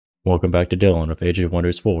Welcome back to Dylan of Age of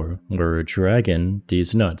Wonders 4. We're Dragon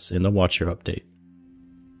Deez Nutz in the Watcher update.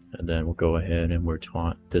 And then we'll go ahead and we're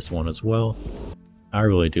taught this one as well. I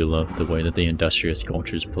really do love the way that the Industrious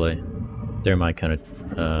cultures play. They're my kind of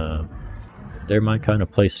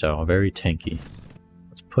playstyle, very tanky.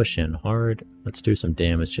 Let's push in hard. Let's do some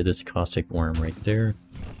damage to this caustic worm right there.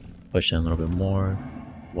 Push in a little bit more.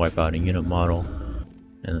 Wipe out a unit model.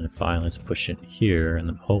 And then finally let's push in here, and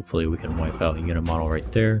then hopefully we can wipe out a unit model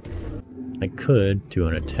right there. I could do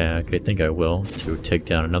an attack, I think I will, to take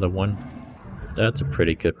down another one. That's a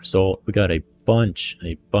pretty good result. We got a bunch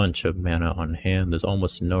of mana on hand. There's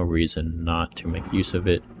almost no reason not to make use of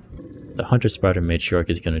it. The Hunter Spider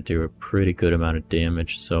Matriarch is going to do a pretty good amount of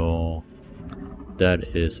damage, so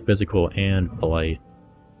that is physical and blight.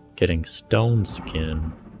 Getting Stone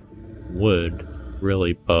Skin would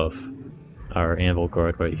really buff our Anvil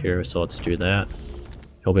Guard right here, so let's do that.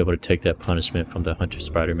 He'll be able to take that punishment from the Hunter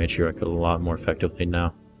Spider Matriarch a lot more effectively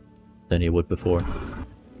now than he would before.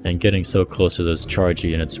 And getting so close to those charge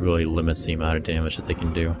units really limits the amount of damage that they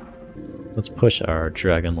can do. Let's push our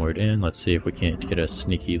Dragon Lord in. Let's see if we can't get a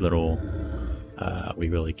sneaky little... we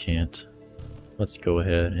really can't. Let's go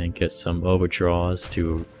ahead and get some overdraws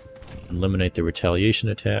to eliminate the retaliation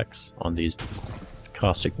attacks on these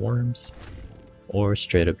caustic worms. Or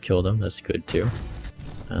straight up kill them, that's good too.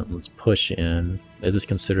 And let's push in. Is this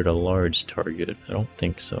considered a large target? I don't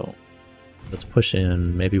think so. Let's push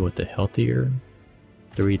in maybe with the healthier.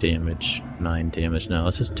 3 damage, 9 damage. Now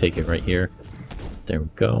let's just take it right here. There we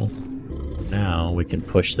go. Now we can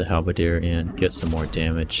push the Halberdier in, get some more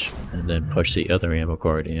damage, and then push the other Anvil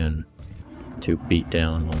Guard in to beat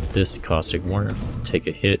down on this caustic worm. Take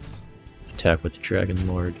a hit, attack with the Dragon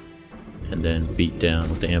Lord, and then beat down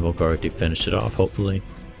with the Anvil Guard to finish it off, hopefully.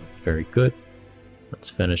 Very good. Let's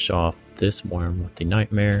finish off this worm with the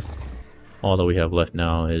Nightmare. All that we have left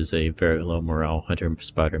now is a very low morale Hunter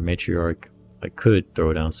Spider Matriarch. I could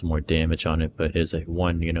throw down some more damage on it, but as a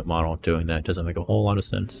 1 unit model, doing that doesn't make a whole lot of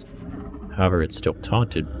sense. However, it's still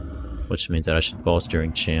taunted, which means that I should bolster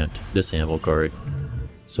enchant this Anvil Guard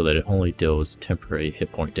so that it only deals temporary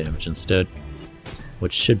hit point damage instead,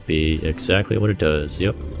 which should be exactly what it does.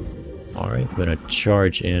 Yep. Alright, I'm going to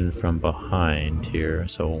charge in from behind here.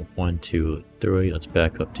 So 1, 2, 3, let's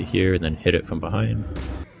back up to here and then hit it from behind.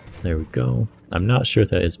 There we go. I'm not sure if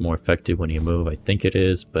that is more effective when you move. I think it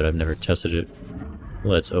is, but I've never tested it.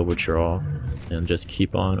 Let's overdraw and just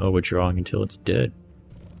keep on overdrawing until it's dead.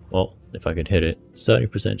 Well, if I could hit it.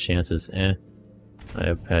 70% chances, I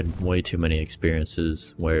have had way too many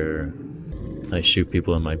experiences where I shoot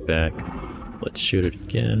people in my back. Let's shoot it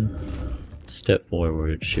again. Step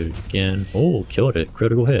forward, shoot it again. Oh, killed it.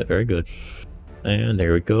 Critical hit. Very good. And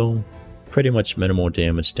there we go. Pretty much minimal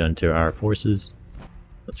damage done to our forces.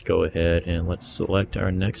 Let's go ahead and let's select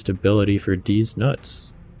our next ability for Deez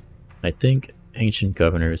Nutz. I think Ancient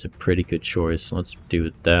Governor is a pretty good choice. Let's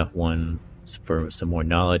do that one for some more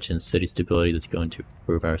knowledge and city stability that's going to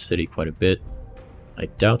improve our city quite a bit. I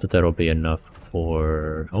doubt that that'll be enough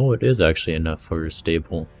for... Oh, it is actually enough for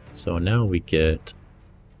stable. So now we get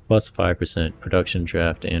plus 5% production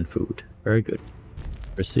draft and food. Very good.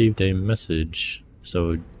 Received a message.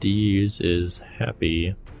 So Deez is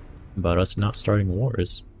happy about us not starting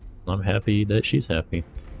wars. I'm happy that she's happy.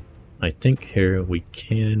 I think here we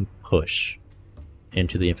can push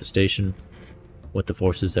into the infestation. With the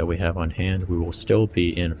forces that we have on hand, we will still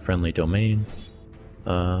be in friendly domain.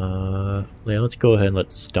 Yeah, let's go ahead and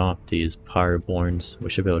let's stomp these Pyroborns. We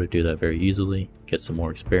should be able to do that very easily. Get some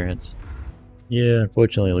more experience. Yeah,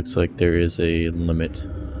 unfortunately it looks like there is a limit.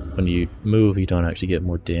 When you move, you don't actually get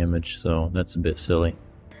more damage, so that's a bit silly.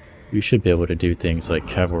 You should be able to do things like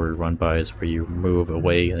cavalry run-bys where you move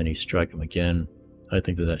away and then you strike them again. I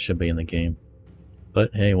think that should be in the game.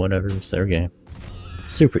 But hey, whatever, it's their game.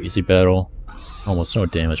 Super easy battle. Almost no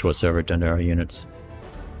damage whatsoever done to our units.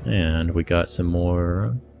 And we got some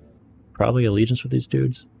more... probably allegiance with these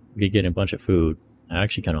dudes. We could get a bunch of food. I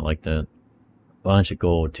actually kind of like that. A bunch of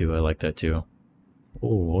gold too, I like that too. Oh,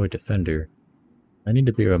 or a defender. I need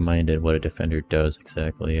to be reminded what a defender does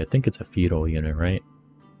exactly. I think it's a feudal unit, right?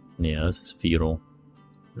 Yeah, this is feudal.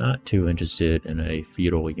 Not too interested in a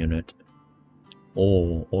feudal unit.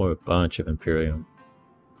 Oh, or a bunch of Imperium.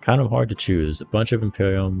 Kind of hard to choose. A bunch of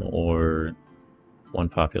Imperium or 1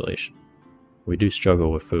 population. We do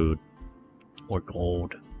struggle with food. Or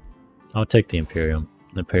gold. I'll take the Imperium.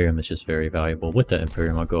 The Imperium is just very valuable. With that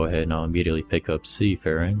Imperium, I'll go ahead and I'll immediately pick up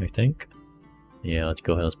Seafaring, I think. Yeah, let's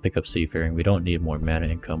go ahead, let's pick up Seafaring. We don't need more mana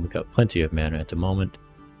income. We've got plenty of mana at the moment.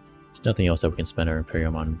 There's nothing else that we can spend our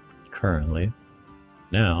Imperium on currently.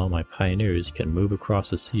 Now, my pioneers can move across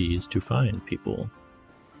the seas to find people.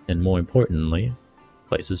 and more importantly,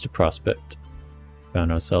 places to prospect.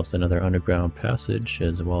 Found ourselves another underground passage,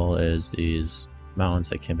 as well as these mountains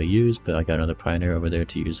that can be used, but I got another pioneer over there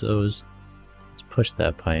to use those. Let's push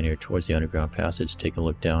that pioneer towards the underground passage, take a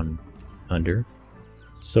look down under.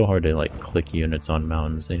 It's so hard to like click units on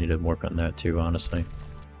mountains, they need to work on that too, honestly.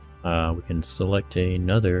 We can select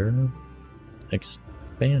another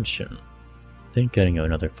expansion. I think getting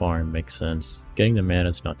another farm makes sense. Getting the mana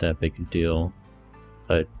is not that big a deal,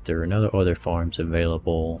 but there are other farms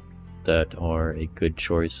available that are a good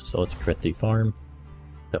choice. So let's create the farm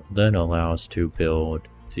that will then allow us to build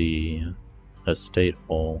the estate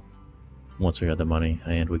hall once we have the money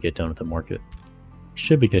and we get done with the market.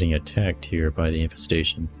 Should be getting attacked here by the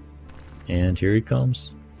infestation. And here he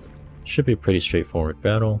comes. Should be a pretty straightforward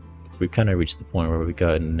battle. We've kind of reached the point where we've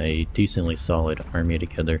gotten a decently solid army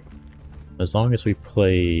together. As long as we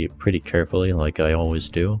play pretty carefully like I always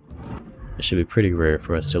do, it should be pretty rare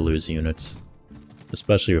for us to lose units.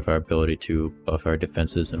 Especially with our ability to buff our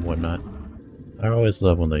defenses and whatnot. I always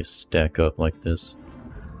love when they stack up like this.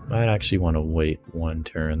 Might actually want to wait one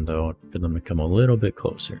turn though for them to come a little bit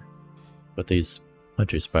closer. But these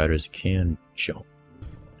hunter spiders can jump.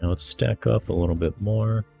 Now let's stack up a little bit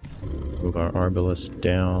more. Move our arbalist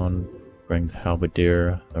down. Bring the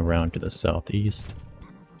halberdier around to the southeast.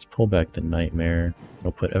 Let's pull back the nightmare.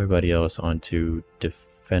 We'll put everybody else onto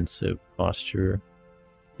defensive posture.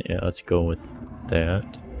 Yeah, let's go with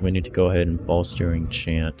that. We need to go ahead and bolster and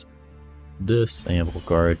enchant this Amble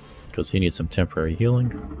Guard because he needs some temporary healing.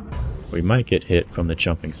 We might get hit from the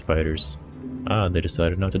jumping spiders. Ah, they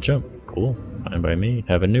decided not to jump. Cool. Fine by me.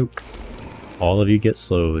 Have a nuke. All of you get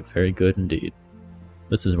slowed. Very good indeed.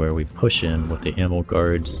 This is where we push in with the Amble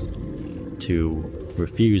Guards to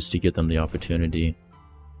refuse to give them the opportunity.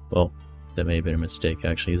 Well, that may have been a mistake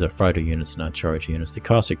actually. These are fighter units, not charge units. The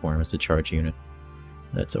Caustic Worm is the charge unit.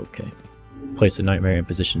 That's okay. Place the Nightmare in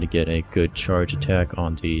position to get a good charge attack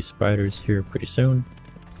on the spiders here pretty soon.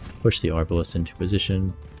 Push the Arbalest into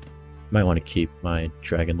position. Might want to keep my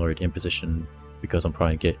Dragon Lord in position because I'm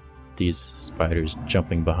probably going to get these spiders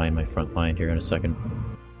jumping behind my front line here in a second.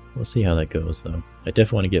 We'll see how that goes though. I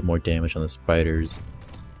definitely want to get more damage on the spiders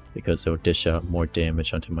because they'll dish out more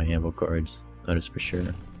damage onto my Amble Guards. That is for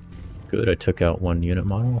sure. Good, I took out one unit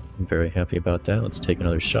model. I'm very happy about that. Let's take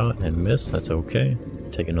another shot and miss. That's okay.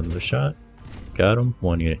 Take another shot. Got him.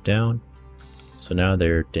 One unit down. So now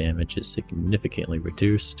their damage is significantly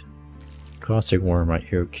reduced. Caustic Worm right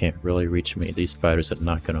here can't really reach me. These spiders are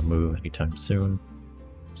not going to move anytime soon.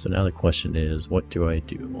 So now the question is, what do I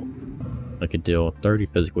do? I could deal 30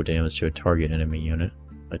 physical damage to a target enemy unit.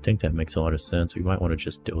 I think that makes a lot of sense. We might want to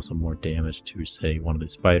just deal some more damage to, say, one of the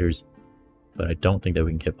spiders. But I don't think that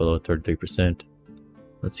we can get below 33%.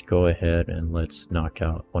 Let's go ahead and let's knock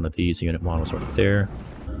out one of these unit models right there.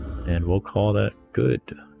 And we'll call that good.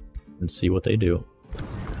 And see what they do.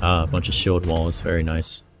 Ah, a bunch of shield walls. Very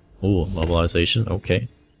nice. Ooh, mobilization. Okay.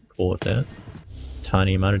 Cool with that.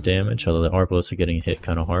 Tiny amount of damage, although the Arbalists are getting hit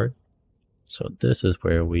kind of hard. So this is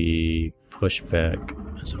where we push back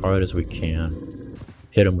as hard as we can.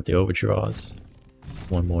 Hit them with the overdraws.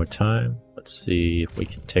 One more time. Let's see if we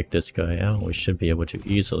can take this guy out. We should be able to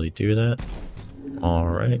easily do that.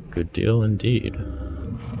 Alright, good deal indeed.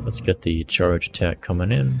 Let's get the charge attack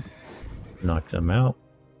coming in. Knock them out.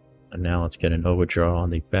 And now let's get an overdraw on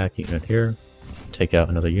the back unit here. Take out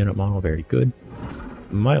another unit model, very good.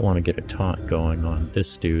 Might want to get a taunt going on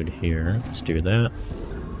this dude here. Let's do that.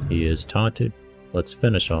 He is taunted. Let's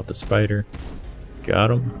finish off the spider.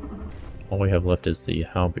 Got him. All we have left is the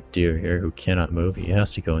halberdier here who cannot move. He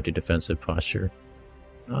has to go into defensive posture.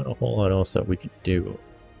 Not a whole lot else that we can do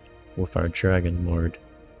with our Dragon Lord.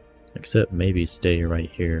 Except maybe stay right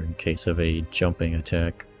here in case of a jumping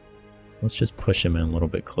attack. Let's just push him in a little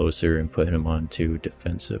bit closer and put him onto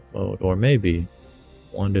defensive mode. Or maybe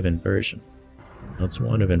Wand of Inversion. Let's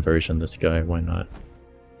Wand of Inversion this guy, why not?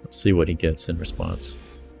 Let's see what he gets in response.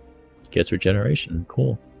 He gets regeneration,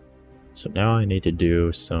 cool. So now I need to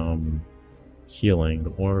do some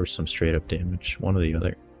healing or some straight up damage, one or the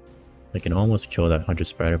other. I can almost kill that hunter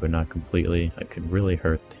spider but not completely. I could really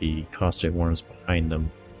hurt the caustic worms behind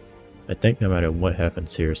them. I think no matter what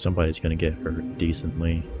happens here, somebody's going to get hurt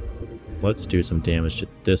decently. Let's do some damage to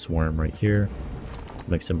this worm right here.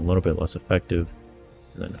 Makes him a little bit less effective.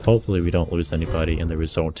 And then hopefully we don't lose anybody in the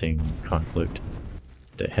resulting conflict.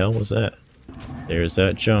 The hell was that? There's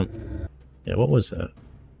that jump. Yeah, what was that?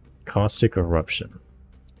 Caustic Eruption.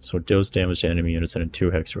 So it deals damage to enemy units in a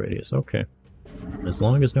 2 hex radius. Okay. As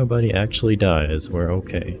long as nobody actually dies, we're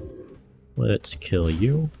okay. Let's kill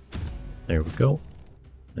you. There we go.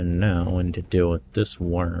 And now we need to deal with this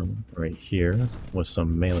worm right here with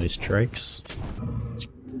some melee strikes. Let's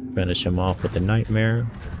finish him off with the nightmare.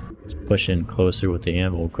 Let's push in closer with the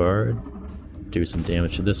anvil guard. Do some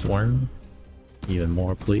damage to this worm. Even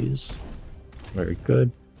more, please. Very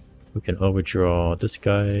good. We can overdraw this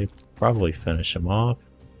guy, probably finish him off.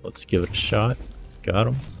 Let's give it a shot. Got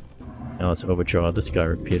him. Now let's overdraw this guy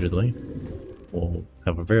repeatedly. We'll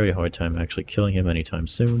have a very hard time actually killing him anytime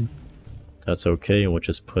soon. That's okay, we'll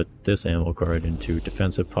just put this anvil guard into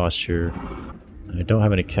defensive posture. I don't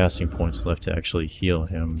have any casting points left to actually heal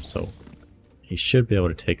him, so he should be able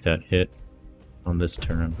to take that hit on this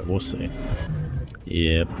turn, but we'll see.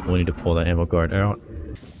 Yep, we'll need to pull that anvil guard out,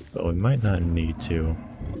 but we might not need to.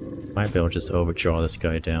 Might be able to just overdraw this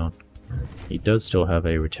guy down. He does still have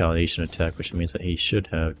a retaliation attack, which means that he should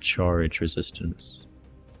have charge resistance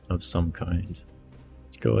of some kind.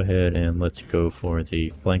 Let's go ahead and let's go for the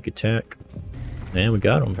flank attack. And we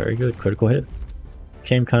got him, very good, critical hit.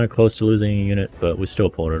 Came kind of close to losing a unit, but we still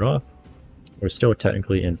pulled it off. We're still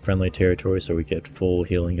technically in friendly territory, so we get full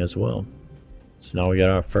healing as well. So now we got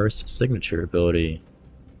our first signature ability.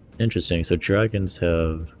 Interesting, so dragons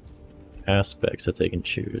have aspects that they can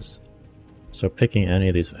choose. So picking any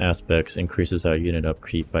of these aspects increases our unit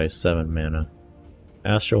upkeep by 7 mana.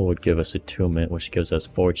 Astral would give us attunement, which gives us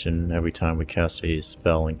fortune every time we cast a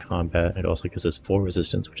spell in combat. It also gives us 4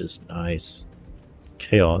 resistance, which is nice.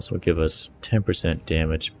 Chaos will give us 10%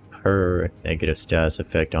 damage per negative status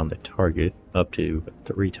effect on the target, up to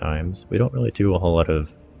 3 times. We don't really do a whole lot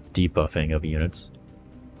of debuffing of units.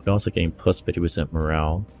 We also gain plus 50%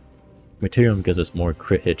 morale. Materium gives us more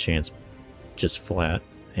crit hit chance just flat,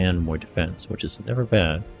 and more defense, which is never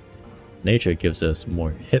bad. Nature gives us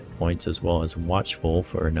more hit points as well as watchful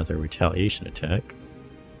for another retaliation attack.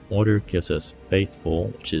 Order gives us faithful,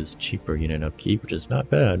 which is cheaper unit upkeep, which is not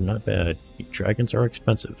bad, not bad. Dragons are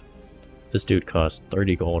expensive. This dude costs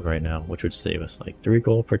 30 gold right now, which would save us like 3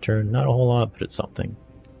 gold per turn. Not a whole lot, but it's something.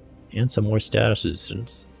 And some more status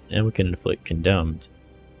resistance, and we can inflict condemned.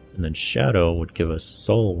 And then Shadow would give us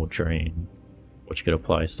soul drain, which could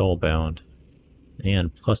apply soulbound.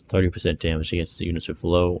 And plus 30% damage against the units with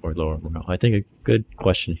low or lower morale. I think a good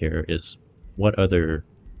question here is, what other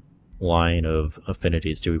line of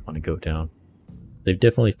affinities do we want to go down? They've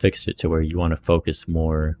definitely fixed it to where you want to focus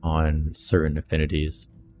more on certain affinities,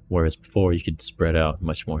 whereas before you could spread out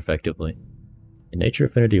much more effectively. A nature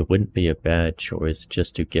affinity wouldn't be a bad choice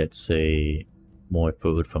just to get, say, more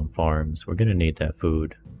food from farms. We're going to need that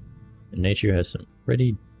food. And nature has some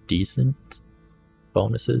pretty decent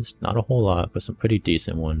bonuses, not a whole lot, but some pretty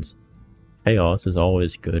decent ones. Chaos is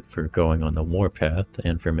always good for going on the warpath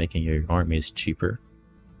and for making your armies cheaper.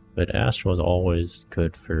 But Astral is always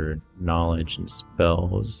good for knowledge and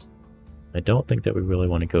spells. I don't think that we really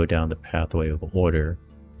want to go down the pathway of order.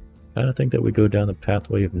 I kind of think that we go down the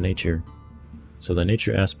pathway of nature. So the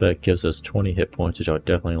nature aspect gives us 20 hit points, which I would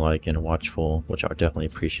definitely like, and watchful, which I would definitely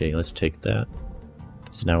appreciate. Let's take that.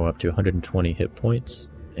 So now we're up to 120 hit points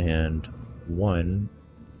and 1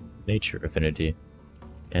 nature affinity,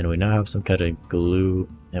 and we now have some kind of glue,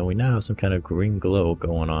 and we now have some kind of green glow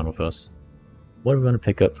going on with us. What we're going to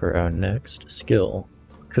pick up for our next skill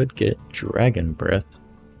could get Dragon Breath.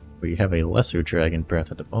 We have a lesser Dragon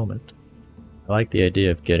Breath at the moment. I like the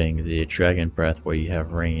idea of getting the Dragon Breath where you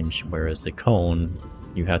have range, whereas the cone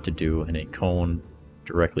you have to do in a cone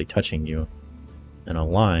directly touching you. In a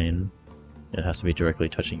line, it has to be directly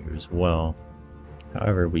touching you as well.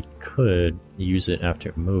 However, we could use it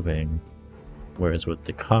after moving, whereas with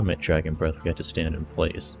the Comet Dragon Breath we have to stand in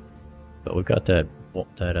place. But we've got that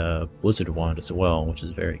Blizzard Wand as well, which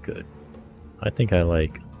is very good. I think I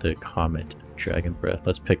like the Comet Dragon Breath.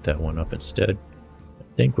 Let's pick that one up instead.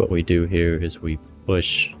 I think what we do here is we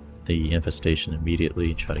push the infestation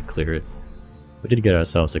immediately and try to clear it. We did get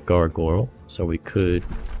ourselves a gargoyle, so we could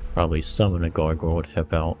probably summon a gargoyle to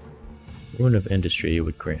help out. Rune of Industry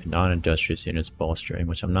would grant non-industrious units bolstering,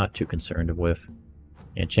 which I'm not too concerned with.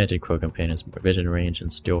 Enchanted Crow Companion's more vision range,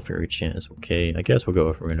 and Steel Fury Chant is okay. I guess we'll go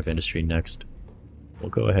with Rune of Industry next. We'll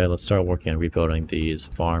go ahead, let's start working on rebuilding these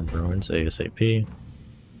farm ruins ASAP.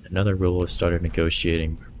 Another ruler started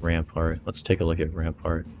negotiating Rampart. Let's take a look at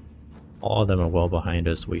Rampart. All of them are well behind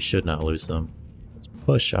us, we should not lose them. Let's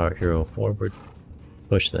push our hero forward.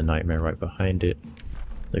 Push the Nightmare right behind it.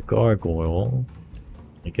 The Gargoyle,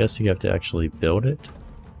 I guess you have to actually build it?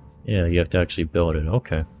 Yeah, you have to actually build it,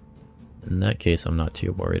 okay. In that case, I'm not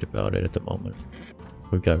too worried about it at the moment.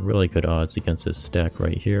 We've got really good odds against this stack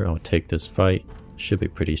right here. I'll take this fight. Should be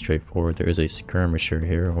pretty straightforward. There is a Skirmisher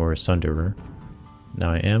here, or a Sunderer.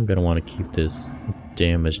 Now I am going to want to keep this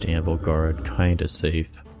damaged Anvil Guard kinda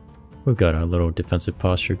safe. We've got our little defensive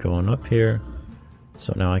posture going up here.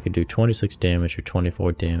 So now I could do 26 damage or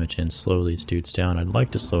 24 damage and slow these dudes down. I'd like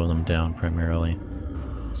to slow them down primarily.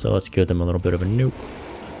 So let's give them a little bit of a nuke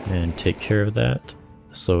and take care of that.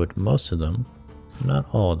 Slowed most of them, not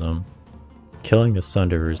all of them. Killing the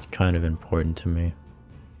Sunder is kind of important to me.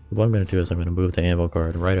 What I'm going to do is I'm going to move the Anvil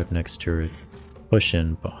Guard right up next to it, push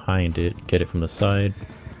in behind it, get it from the side,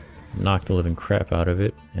 knock the living crap out of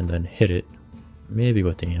it, and then hit it. Maybe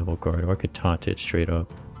with the Anvil Guard, or I could taunt it straight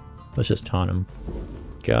up. Let's just taunt him.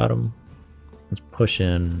 Got him. Let's push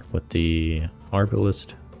in with the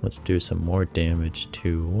Arbalist. Let's do some more damage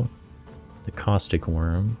to the Caustic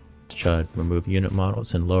Worm to try to remove unit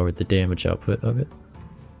models and lower the damage output of it.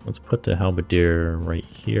 Let's put the Halberdier right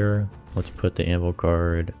here. Let's put the Anvil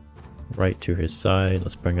Guard right to his side.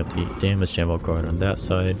 Let's bring up the damaged Anvil Guard on that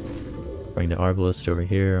side. Bring the Arbalist over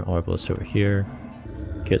here, Arbalist over here.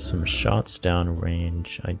 Get some shots down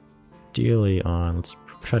range. Ideally on, let's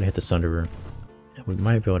try to hit the Sunderer. We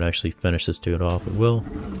might be able to actually finish this dude off. We will.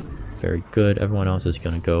 Very good. Everyone else is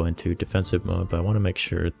going to go into defensive mode, but I want to make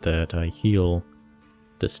sure that I heal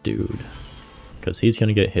this dude. Because he's going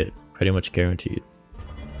to get hit. Pretty much guaranteed.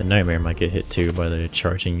 The Nightmare might get hit too by the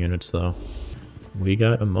charging units though. We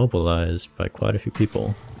got immobilized by quite a few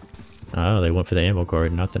people. Ah, they went for the Anvil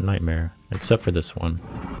Guard, not the Nightmare. Except for this one.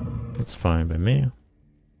 That's fine by me.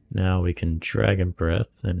 Now we can Dragon Breath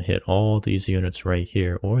and hit all these units right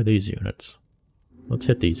here, or these units. Let's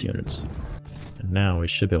hit these units. And now we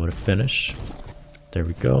should be able to finish. There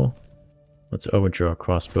we go. Let's overdraw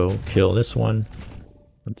crossbow, kill this one.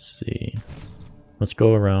 Let's see. Let's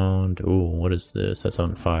go around. Ooh, what is this? That's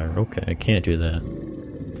on fire. Okay, I can't do that.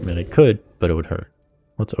 I mean, I could, but it would hurt.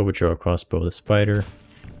 Let's overdraw crossbow the spider.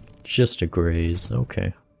 Just a graze.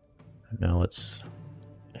 Okay. Now let's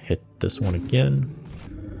hit this one again.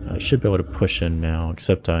 I should be able to push in now,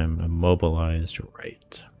 except I'm immobilized.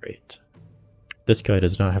 Right. This guy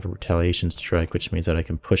does not have a retaliation strike, which means that I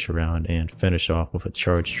can push around and finish off with a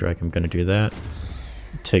charge strike. I'm going to do that.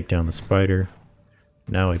 Take down the spider.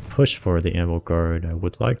 Now I push for the Anvil Guard. I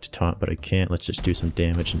would like to taunt, but I can't. Let's just do some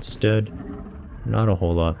damage instead. Not a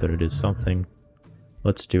whole lot, but it is something.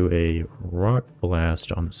 Let's do a Rock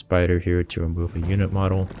Blast on the spider here to remove a unit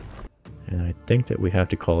model. And I think that we have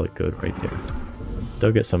to call it good right there.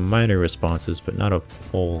 They'll get some minor responses, but not a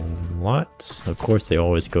whole lot. Of course, they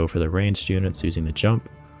always go for the ranged units using the jump.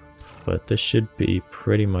 But this should be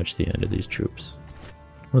pretty much the end of these troops.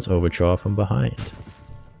 Let's overdraw from behind.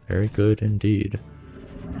 Very good indeed.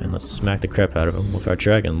 And let's smack the crap out of them with our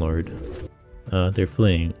Dragon Lord. They're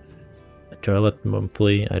fleeing. Do I let them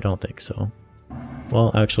flee? I don't think so. Well,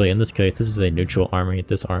 actually, in this case, this is a neutral army.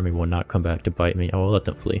 This army will not come back to bite me. I will let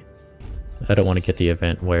them flee. I don't want to get the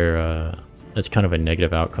event where it's kind of a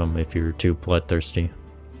negative outcome if you're too bloodthirsty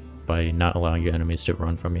by not allowing your enemies to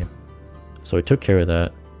run from you. So we took care of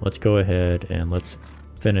that. Let's go ahead and let's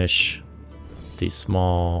finish the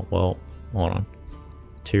small, well, hold on.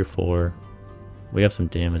 Tier 4. We have some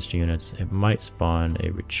damaged units. It might spawn a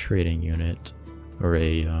retreating unit or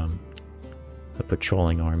a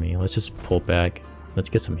patrolling army. Let's just pull back. Let's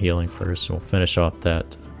get some healing first. We'll finish off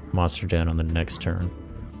that monster den on the next turn.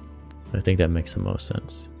 I think that makes the most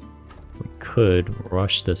sense. We could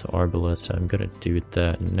rush this Arbalist. I'm gonna do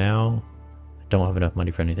that now. I don't have enough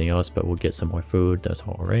money for anything else, but we'll get some more food. That's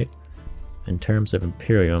alright. In terms of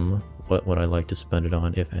Imperium, what would I like to spend it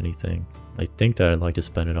on, if anything? I think that I'd like to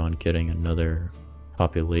spend it on getting another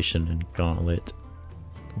population and gauntlet.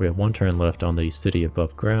 We have one turn left on the city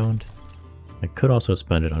above ground. I could also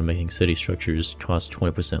spend it on making city structures cost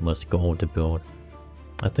 20% less gold to build.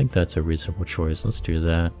 I think that's a reasonable choice. Let's do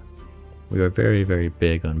that. We are very, very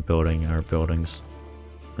big on building our buildings.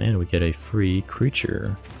 And we get a free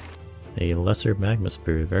creature. A Lesser Magma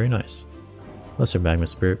Spirit. Very nice. Lesser Magma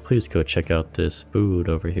Spirit, please go check out this food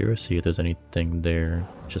over here. See if there's anything there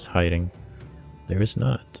just hiding. There is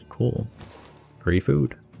not. Cool. Free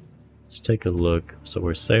food. Let's take a look. So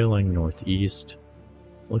we're sailing northeast.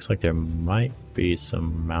 Looks like there might be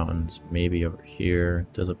some mountains maybe over here.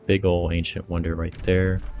 There's a big old ancient wonder right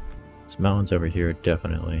there. There's mountains over here,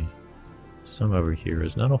 definitely. Some over here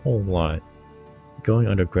is not a whole lot. Going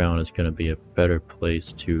underground is going to be a better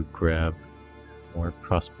place to grab more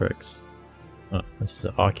prospects. Oh, this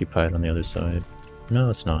is occupied on the other side. No,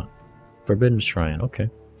 it's not. Forbidden Shrine, okay.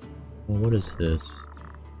 Well, what is this?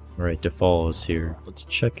 Alright, Defal is here. Let's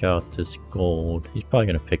check out this gold. He's probably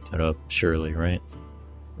going to pick that up, surely, right?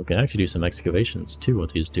 We can actually do some excavations too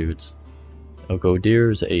with these dudes. Oh,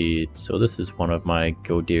 Godir's Aid. So this is one of my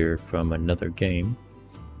Godir from another game.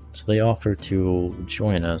 So they offer to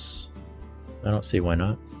join us. I don't see why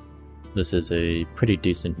not. This is a pretty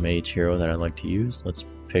decent mage hero that I like to use. Let's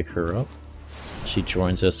pick her up. She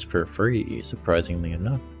joins us for free, surprisingly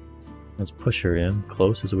enough. Let's push her in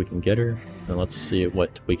close as we can get her, and let's see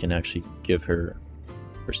what we can actually give her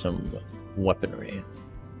for some weaponry.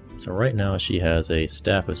 So right now she has a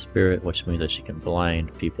Staff of Spirit, which means that she can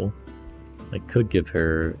blind people. I could give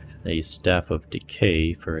her a Staff of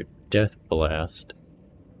Decay for a Death Blast.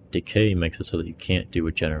 Decay makes it so that you can't do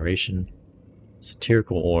regeneration.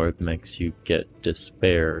 Satirical Orb makes you get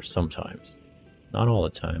Despair sometimes. Not all the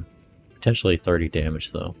time. Potentially 30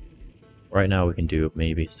 damage though. Right now we can do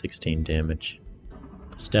maybe 16 damage.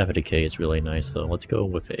 Staff of Decay is really nice though. Let's go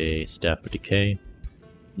with a Staff of Decay.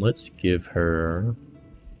 Let's give her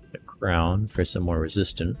a crown for some more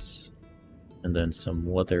resistance. And then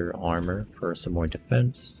some leather armor for some more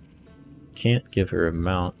defense. Can't give her a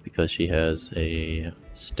mount because she has a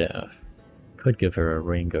staff. Could give her a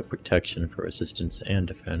ring of protection for resistance and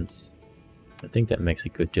defense. I think that makes a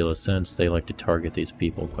good deal of sense. They like to target these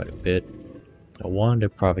people quite a bit. A wand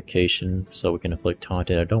of provocation so we can inflict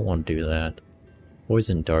taunted. I don't want to do that.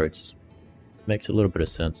 Poison darts makes a little bit of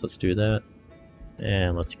sense. Let's do that.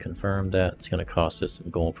 And let's confirm that. It's going to cost us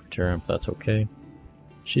some gold per turn, but that's okay.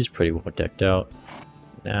 She's pretty well decked out.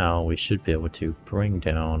 Now we should be able to bring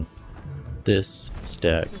down this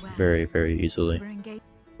stack very, very easily.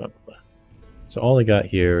 So all I got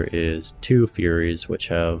here is 2 Furies, which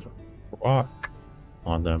have rock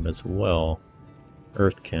on them as well.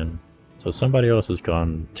 Earthkin. So somebody else has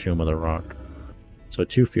gone Tomb of the Rock. So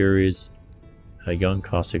 2 Furies, a young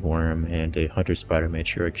Caustic Worm, and a Hunter Spider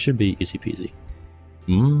Matriarch. Should be easy peasy.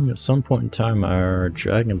 At some point in time our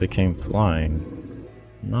dragon became flying.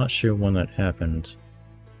 Not sure when that happened.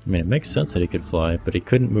 I mean, it makes sense that he could fly, but he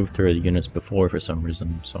couldn't move through the units before for some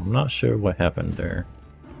reason, so I'm not sure what happened there.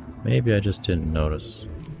 Maybe I just didn't notice.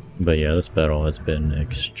 But yeah, this battle has been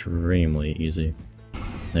extremely easy.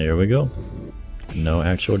 There we go. No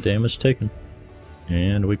actual damage taken.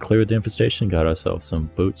 And we cleared the infestation, got ourselves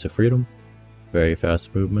some Boots of Freedom. Very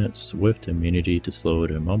fast movement, swift immunity to slow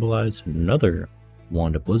to immobilize, another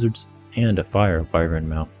Wand of Blizzards, and a Fire Wyvern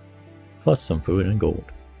mount. Plus some food and gold.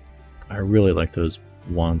 I really like those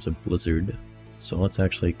Wands of Blizzard. So let's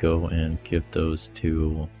actually go and give those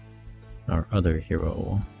to our other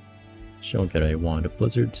hero. She'll get a Wand of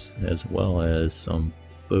Blizzards, as well as some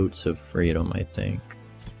Boots of Freedom, I think.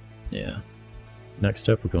 Yeah. Next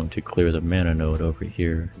up, we're going to clear the mana node over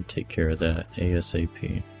here and take care of that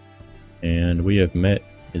ASAP. And we have met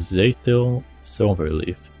Zathil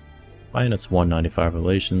Silverleaf. Minus 195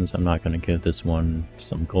 relations. I'm not going to give this one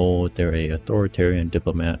some gold. They're a authoritarian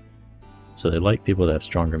diplomat. So they like people that have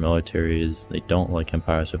stronger militaries. They don't like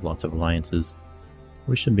empires with lots of alliances.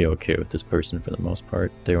 We should be okay with this person for the most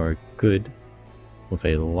part. They are good with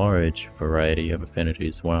a large variety of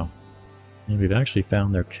affinities as well. And we've actually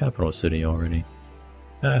found their capital city already.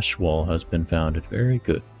 Ashwall has been founded. Very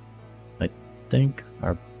good. I think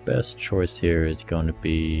our best choice here is going to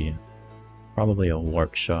be probably a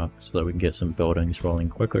workshop so that we can get some buildings rolling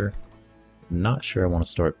quicker. Not sure I want to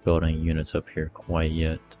start building units up here quite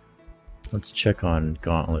yet. Let's check on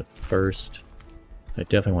Gauntlet first. I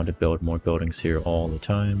definitely want to build more buildings here all the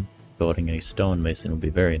time. Building a stonemason would be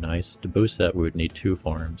very nice. To boost that we would need 2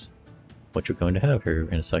 farms, which we're going to have here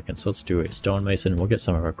in a second. So let's do a stonemason. We'll get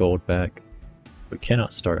some of our gold back. We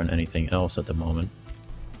cannot start on anything else at the moment.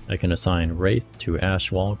 I can assign Wraith to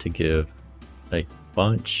Ashwall to give a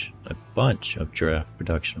bunch of draft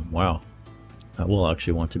production. Wow. I will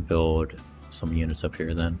actually want to build some units up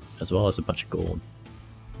here then, as well as a bunch of gold.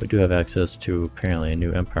 We do have access to apparently a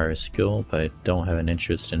new Empire skill, but I don't have an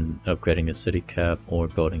interest in upgrading the city cap or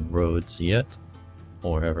building roads yet,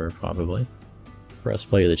 or ever probably.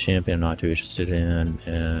 Breastplate of the Champion I'm not too interested in,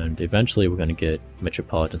 and eventually we're going to get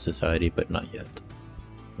Metropolitan Society, but not yet.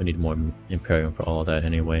 We need more Imperium for all of that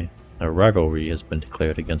anyway. A rivalry has been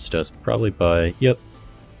declared against us, probably by, yep,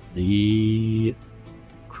 the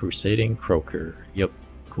Crusading Croaker. Yep,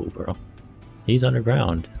 cool bro. He's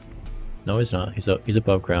underground. No, he's not. He's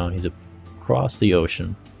above ground. He's across the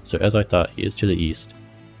ocean. So as I thought, he is to the east.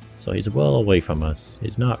 So he's well away from us.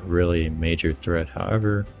 He's not really a major threat.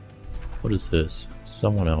 However, what is this?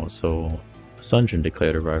 Someone else. So Sundren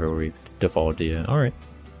declared a rivalry. Defaultia. Alright.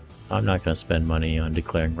 I'm not going to spend money on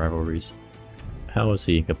declaring rivalries. How is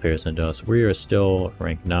he in comparison to us? We are still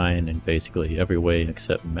rank 9 in basically every way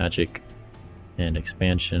except magic and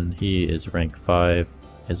expansion. He is rank 5.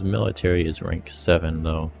 His military is rank 7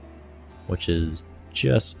 though, which is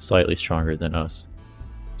just slightly stronger than us.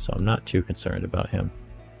 So I'm not too concerned about him.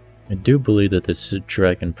 I do believe that this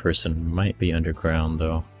dragon person might be underground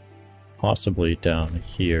though. Possibly down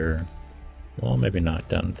here. Well, maybe not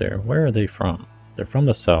down there. Where are they from? They're from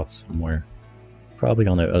the south somewhere. Probably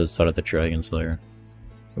on the other side of the Dragon's Lair.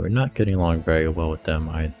 We're not getting along very well with them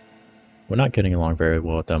either.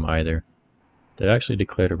 They actually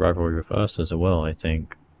declared a rivalry with us as well, I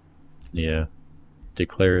think. Yeah.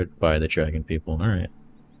 Declared by the dragon people. Alright.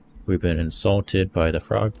 We've been insulted by the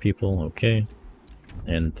frog people. Okay.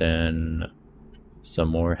 And then some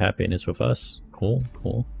more happiness with us. Cool,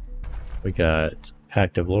 cool. We got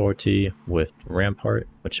Pact of Loyalty with Rampart,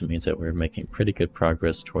 which means that we're making pretty good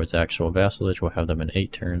progress towards actual vassalage. We'll have them in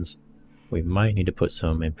 8 turns. We might need to put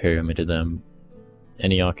some Imperium into them.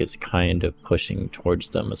 Antioch is kind of pushing towards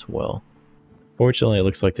them as well. Fortunately, it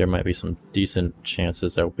looks like there might be some decent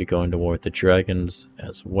chances that we'll be going to war with the dragons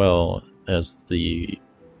as well as the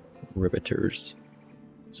riveters.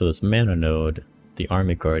 So this mana node, the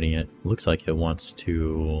Army Guardian, looks like it wants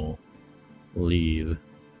to leave.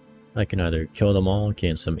 I can either kill them all,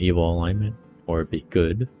 gain some evil alignment, or be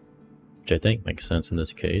good, which I think makes sense in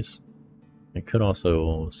this case. I could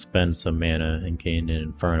also spend some mana and gain an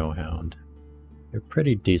Inferno Hound. They're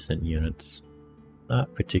pretty decent units.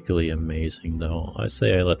 Not particularly amazing though. I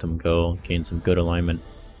say I let them go, gain some good alignment,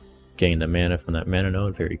 gain the mana from that mana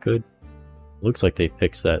node, very good. Looks like they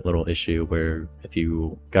fixed that little issue where if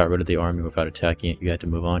you got rid of the army without attacking it, you had to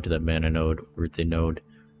move on to that mana node or the node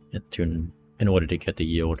in order to get the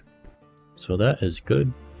yield. So that is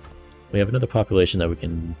good. We have another population that we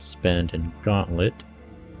can spend in Gauntlet.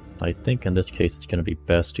 I think in this case it's going to be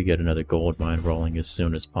best to get another gold mine rolling as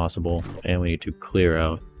soon as possible, and we need to clear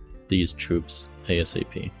out these troops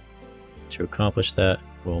ASAP. To accomplish that,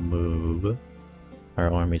 we'll move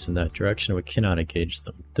our armies in that direction. We cannot engage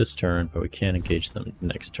them this turn, but we can engage them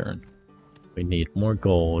next turn. We need more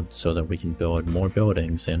gold so that we can build more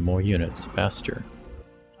buildings and more units faster.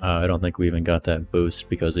 I don't think we even got that boost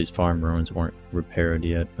because these farm ruins weren't repaired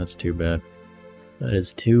yet. That's too bad. That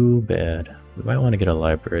is too bad. We might want to get a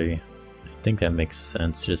library. I think that makes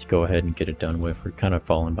sense. Just go ahead and get it done with. We're kind of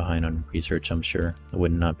falling behind on research, I'm sure. I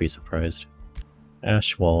would not be surprised.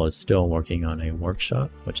 Ashwall is still working on a workshop,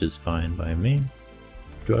 which is fine by me.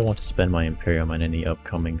 Do I want to spend my Imperium on any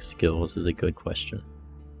upcoming skills is a good question.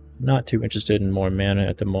 Not too interested in more mana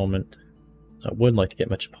at the moment. I would like to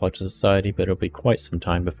get Metropolitan Society, but it'll be quite some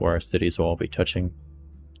time before our cities will all be touching.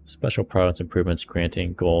 Special province improvements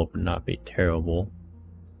granting gold would not be terrible.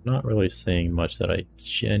 Not really seeing much that I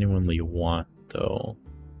genuinely want, though.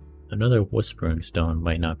 Another Whispering Stone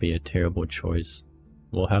might not be a terrible choice.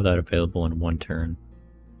 We'll have that available in 1 turn.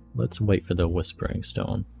 Let's wait for the Whispering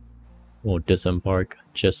Stone. We'll disembark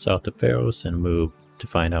just south of Pharos and move to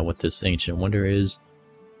find out what this ancient wonder is,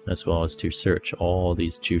 as well as to search all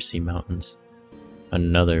these juicy mountains.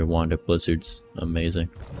 Another wand of blizzards. Amazing.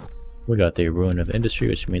 We got the Ruin of Industry,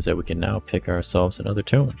 which means that we can now pick ourselves another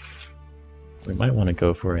tomb. We might want to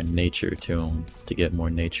go for a nature tomb to get more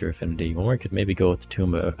nature affinity, or we could maybe go with the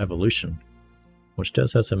Tomb of Evolution, which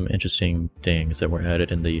does have some interesting things that were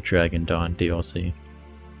added in the Dragon Dawn DLC.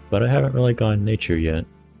 But I haven't really gone nature yet.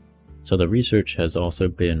 So the research has also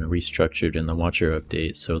been restructured in the Watcher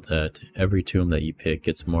update so that every tomb that you pick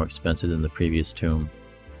gets more expensive than the previous tomb,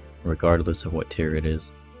 regardless of what tier it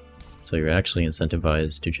is. So you're actually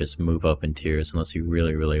incentivized to just move up in tiers unless you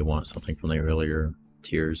really want something from the earlier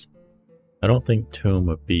tiers. I don't think Tome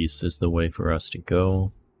of Beasts is the way for us to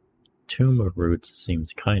go. Tomb of Roots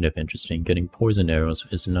seems kind of interesting. Getting poison arrows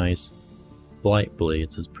is nice. Blight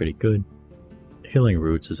Blades is pretty good. Healing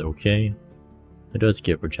Roots is okay. It does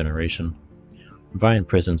give regeneration. Vine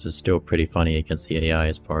Prisons is still pretty funny against the AI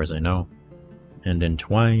as far as I know. And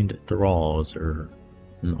Entwined Thralls are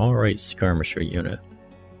an alright skirmisher unit.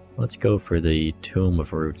 Let's go for the Tomb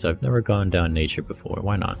of Roots. I've never gone down nature before,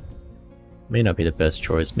 why not? May not be the best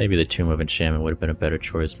choice, maybe the Tomb of Enchantment would have been a better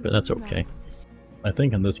choice, but that's okay. I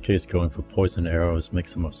think in this case going for poison arrows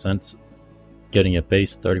makes the most sense. Getting a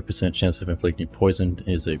base 30% chance of inflicting poison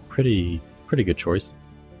is a pretty good choice,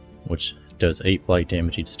 which does 8 blight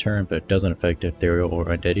damage each turn, but it doesn't affect ethereal or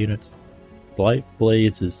undead units. Blight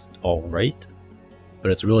Blades is alright,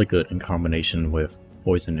 but it's really good in combination with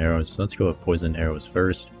poison arrows, so let's go with poison arrows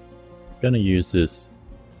first. I'm gonna use this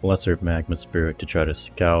Lesser Magma Spirit to try to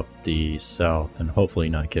scout the south and hopefully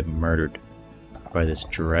not get murdered by this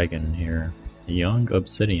dragon here. A young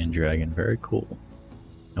obsidian dragon, very cool.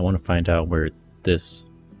 I want to find out where this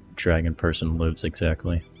dragon person lives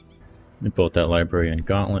exactly. We built that library in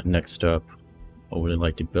Gauntlet. Next up, what would I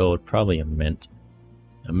like to build? Probably a mint.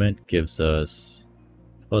 A mint gives us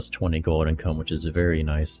plus 20 gold income, which is very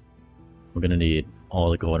nice. We're going to need all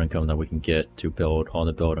the gold income that we can get to build all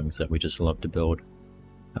the buildings that we just love to build.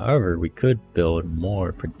 However, we could build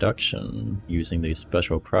more production using these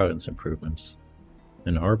special province improvements.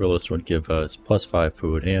 An arbalist would give us +5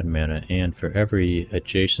 food and mana, and for every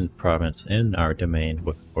adjacent province in our domain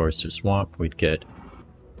with Forest or Swamp, we'd get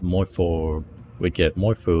more food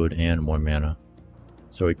and more mana.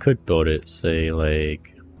 So we could build it, say,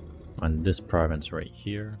 like on this province right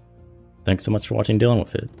here. Thanks so much for watching Dealing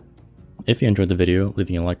With It. If you enjoyed the video,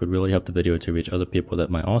 leaving a like would really help the video to reach other people that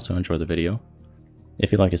might also enjoy the video.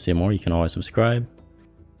 If you'd like to see more, you can always subscribe,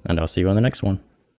 and I'll see you on the next one.